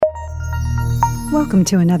Welcome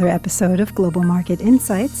to another episode of Global Market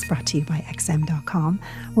Insights, brought to you by XM.com,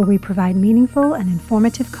 where we provide meaningful and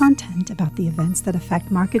informative content about the events that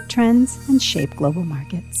affect market trends and shape global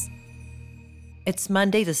markets. It's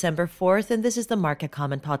Monday, December 4th, and this is the Market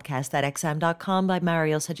Comment Podcast at XM.com by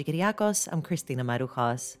Marios Hadjikyriacos. I'm Christina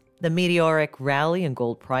Marujas. The meteoric rally in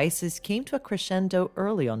gold prices came to a crescendo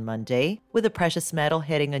early on Monday, with the precious metal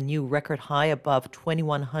hitting a new record high above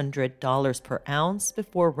 $2,100 per ounce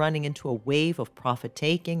before running into a wave of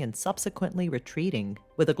profit-taking and subsequently retreating.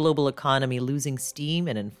 With the global economy losing steam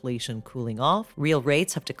and inflation cooling off, real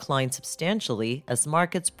rates have declined substantially as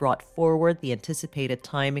markets brought forward the anticipated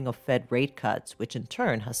timing of Fed rate cuts, which in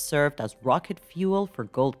turn has served as rocket fuel for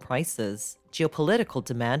gold prices. Geopolitical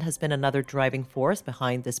demand has been another driving force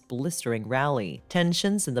behind this blistering rally.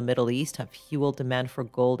 Tensions in the Middle East have fueled demand for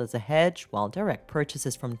gold as a hedge, while direct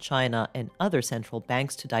purchases from China and other central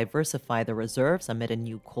banks to diversify their reserves amid a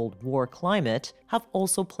new Cold War climate have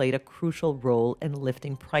also played a crucial role in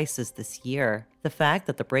lifting prices this year. The fact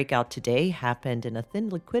that the breakout today happened in a thin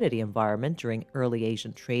liquidity environment during early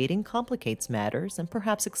Asian trading complicates matters and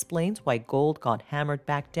perhaps explains why gold got hammered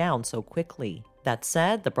back down so quickly. That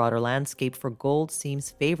said, the broader landscape for gold seems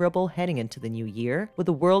favorable heading into the new year, with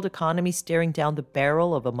the world economy staring down the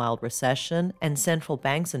barrel of a mild recession and central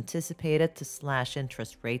banks anticipated to slash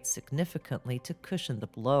interest rates significantly to cushion the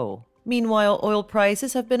blow. Meanwhile, oil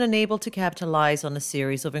prices have been unable to capitalize on a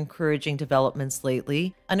series of encouraging developments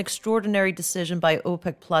lately. An extraordinary decision by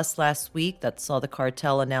OPEC Plus last week that saw the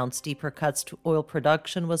cartel announce deeper cuts to oil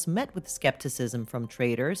production was met with skepticism from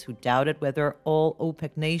traders who doubted whether all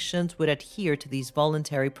OPEC nations would adhere to these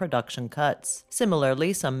voluntary production cuts.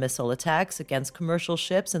 Similarly, some missile attacks against commercial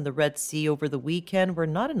ships in the Red Sea over the weekend were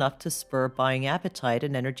not enough to spur buying appetite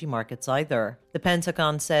in energy markets either. The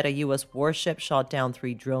Pentagon said a U.S. warship shot down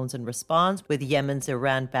 3 drones in response, with Yemen's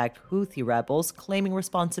Iran-backed Houthi rebels claiming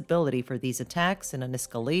responsibility for these attacks in an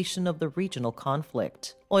escalation of the regional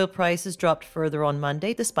conflict. Oil prices dropped further on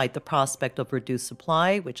Monday despite the prospect of reduced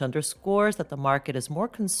supply, which underscores that the market is more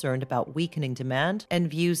concerned about weakening demand and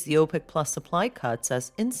views the OPEC Plus supply cuts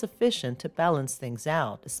as insufficient to balance things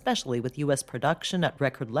out, especially with U.S. production at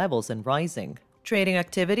record levels and rising. Trading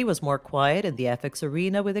activity was more quiet in the FX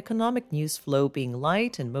arena, with economic news flow being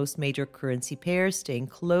light and most major currency pairs staying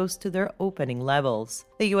close to their opening levels.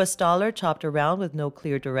 The US dollar chopped around with no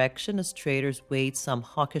clear direction as traders weighed some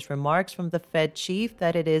hawkish remarks from the Fed chief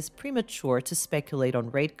that it is premature to speculate on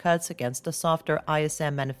rate cuts against a softer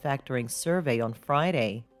ISM manufacturing survey on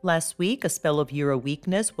Friday. Last week, a spell of euro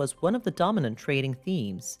weakness was one of the dominant trading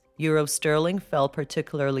themes. Euro sterling fell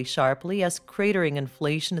particularly sharply as cratering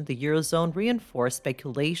inflation in the Eurozone reinforced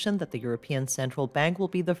speculation that the European Central Bank will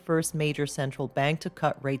be the first major central bank to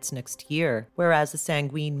cut rates next year, whereas the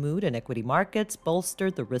sanguine mood in equity markets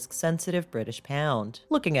bolstered the risk-sensitive British pound.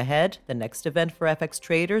 Looking ahead, the next event for FX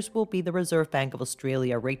traders will be the Reserve Bank of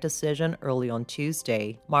Australia rate decision early on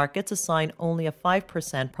Tuesday. Markets assign only a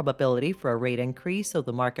 5% probability for a rate increase, so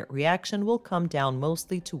the market reaction will come down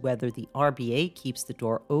mostly to whether the RBA keeps the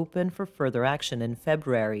door open for further action in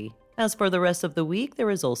February. As for the rest of the week, there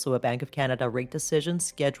is also a Bank of Canada rate decision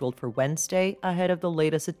scheduled for Wednesday ahead of the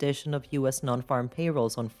latest edition of U.S. non-farm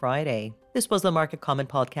payrolls on Friday. This was the Market Comment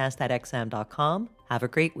Podcast at XM.com. Have a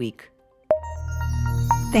great week.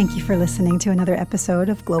 Thank you for listening to another episode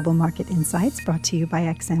of Global Market Insights, brought to you by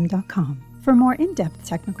XM.com. For more in-depth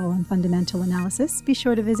technical and fundamental analysis, be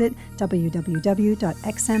sure to visit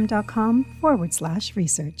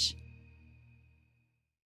www.xm.com/research.